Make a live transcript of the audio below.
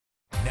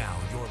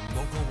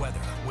local weather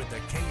with the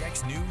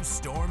KX News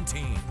Storm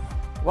Team.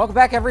 Welcome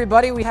back,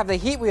 everybody. We have the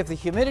heat, we have the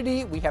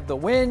humidity, we have the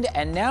wind,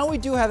 and now we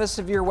do have a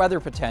severe weather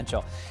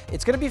potential.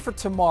 It's going to be for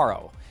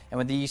tomorrow. And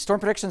when the Storm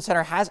Prediction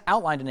Center has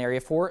outlined an area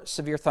for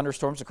severe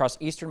thunderstorms across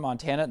eastern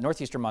Montana,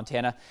 northeastern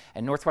Montana,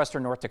 and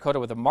northwestern North Dakota,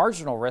 with a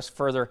marginal risk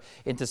further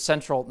into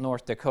central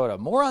North Dakota.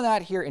 More on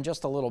that here in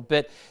just a little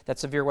bit. That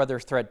severe weather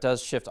threat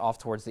does shift off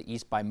towards the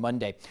east by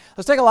Monday.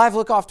 Let's take a live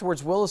look off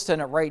towards Williston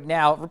right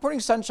now.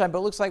 Reporting sunshine, but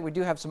it looks like we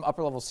do have some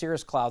upper level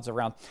cirrus clouds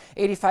around.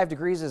 85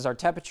 degrees is our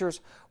temperatures.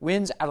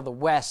 Winds out of the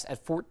west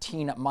at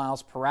 14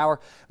 miles per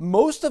hour.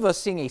 Most of us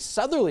seeing a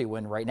southerly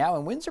wind right now,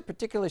 and winds are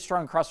particularly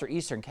strong across our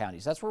eastern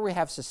counties. That's where we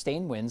have sustained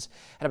winds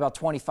at about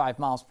 25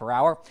 miles per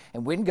hour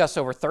and wind gusts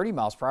over 30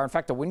 miles per hour. In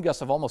fact, a wind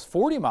gust of almost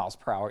 40 miles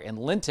per hour in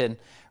Linton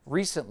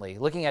recently.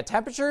 Looking at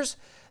temperatures,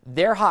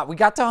 they're hot. We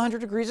got to 100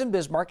 degrees in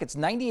Bismarck. It's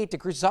 98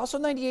 degrees. It's also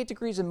 98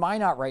 degrees in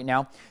Minot right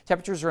now.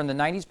 Temperatures are in the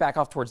 90s back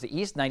off towards the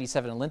east,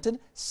 97 in Linton.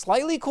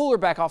 Slightly cooler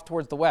back off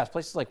towards the west.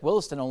 Places like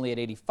Williston only at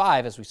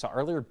 85, as we saw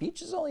earlier.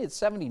 Beach is only at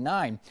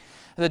 79.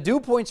 The dew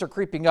points are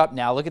creeping up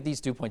now. Look at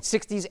these dew points,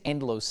 60s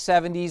and low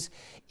 70s.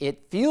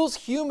 It feels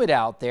humid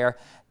out there.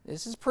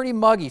 This is pretty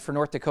muggy for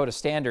North Dakota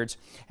standards.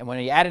 And when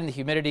you add in the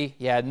humidity,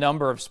 you had a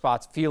number of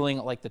spots feeling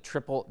like the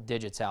triple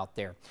digits out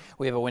there.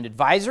 We have a wind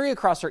advisory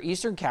across our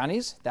eastern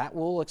counties. That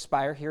will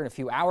expire here in a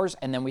few hours.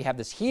 And then we have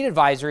this heat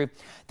advisory.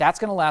 That's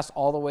going to last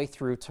all the way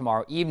through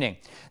tomorrow evening.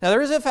 Now,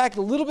 there is, in fact,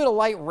 a little bit of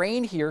light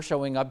rain here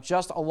showing up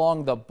just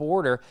along the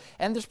border.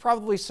 And there's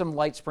probably some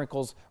light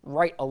sprinkles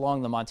right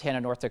along the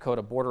Montana-North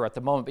Dakota border at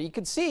the moment. But you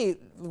can see,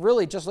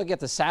 really, just looking at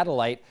the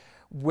satellite,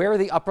 where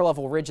the upper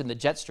level ridge and the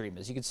jet stream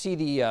is. You can see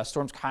the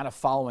storms kind of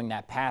following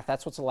that path.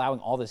 That's what's allowing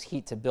all this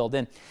heat to build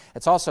in.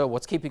 It's also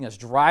what's keeping us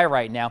dry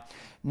right now.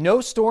 No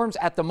storms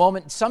at the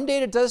moment. Some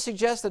data does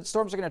suggest that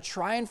storms are going to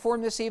try and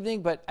form this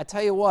evening, but I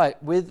tell you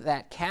what, with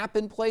that cap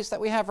in place that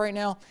we have right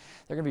now,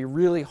 they're going to be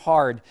really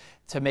hard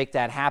to make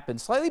that happen.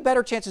 Slightly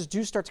better chances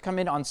do start to come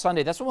in on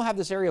Sunday. That's when we'll have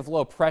this area of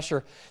low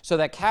pressure, so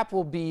that cap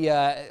will be,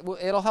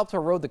 it'll help to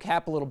erode the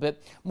cap a little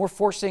bit, more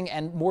forcing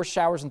and more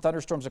showers and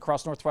thunderstorms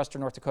across northwestern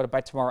North Dakota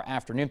by tomorrow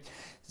afternoon.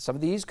 Some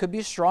of these could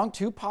be strong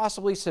to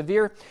possibly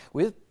severe,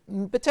 with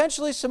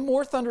potentially some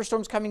more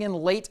thunderstorms coming in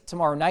late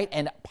tomorrow night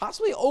and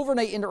possibly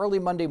overnight into early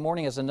Monday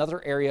morning as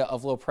another area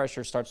of low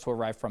pressure starts to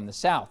arrive from the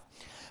south.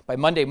 By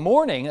Monday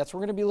morning, that's where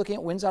we're going to be looking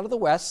at winds out of the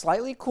west,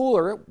 slightly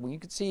cooler. You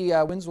can see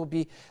winds will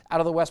be out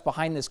of the west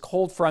behind this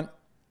cold front.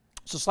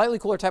 So slightly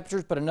cooler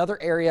temperatures, but another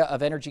area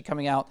of energy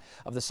coming out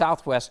of the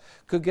southwest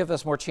could give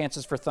us more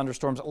chances for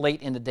thunderstorms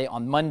late in the day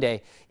on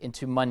Monday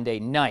into Monday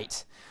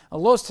night.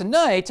 Lows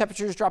tonight,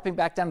 temperatures dropping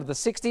back down to the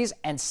 60s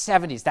and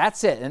 70s.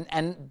 That's it.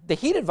 And the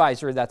heat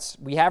advisory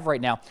we have right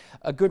now,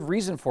 a good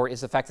reason for it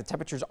is the fact that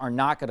temperatures are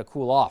not going to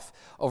cool off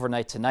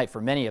overnight tonight for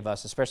many of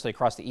us, especially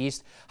across the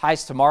east.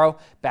 Highs tomorrow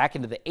back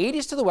into the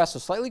 80s to the west, so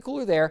slightly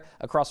cooler there.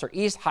 Across our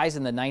east, highs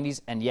in the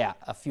 90s, and yeah,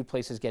 a few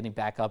places getting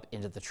back up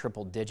into the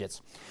triple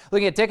digits.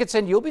 Looking at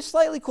Dickinson, you'll be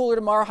slightly cooler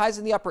tomorrow. Highs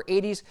in the upper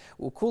 80s.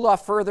 Will cool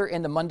off further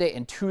into Monday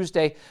and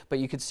Tuesday, but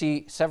you could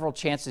see several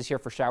chances here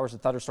for showers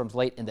and thunderstorms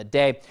late in the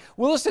day.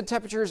 Williston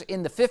temperatures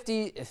in the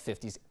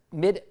 50s,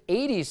 mid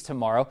 80s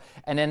tomorrow,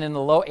 and then in the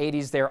low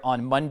 80s there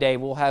on Monday.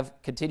 We'll have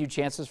continued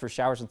chances for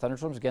showers and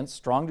thunderstorms. Again,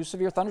 strong to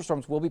severe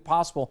thunderstorms will be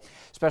possible,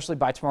 especially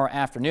by tomorrow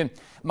afternoon.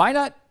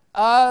 Minot,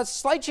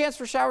 slight chance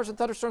for showers and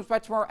thunderstorms by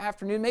tomorrow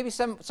afternoon. Maybe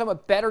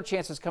somewhat better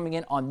chances coming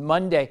in on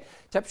Monday.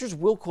 Temperatures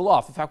will cool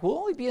off. In fact, we'll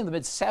only be in the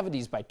mid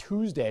 70s by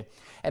Tuesday.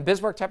 And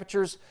Bismarck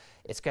temperatures,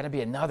 it's going to be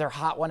another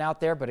hot one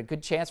out there, but a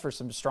good chance for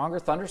some stronger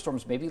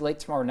thunderstorms maybe late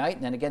tomorrow night,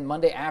 and then again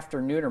Monday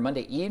afternoon or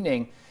Monday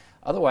evening.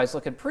 Otherwise,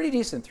 looking pretty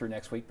decent through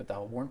next week, but the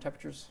warm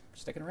temperatures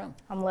sticking around.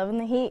 I'm loving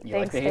the heat. You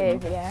Thanks, like the heat?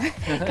 Dave.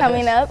 Yeah.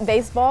 Coming up,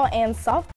 baseball and softball.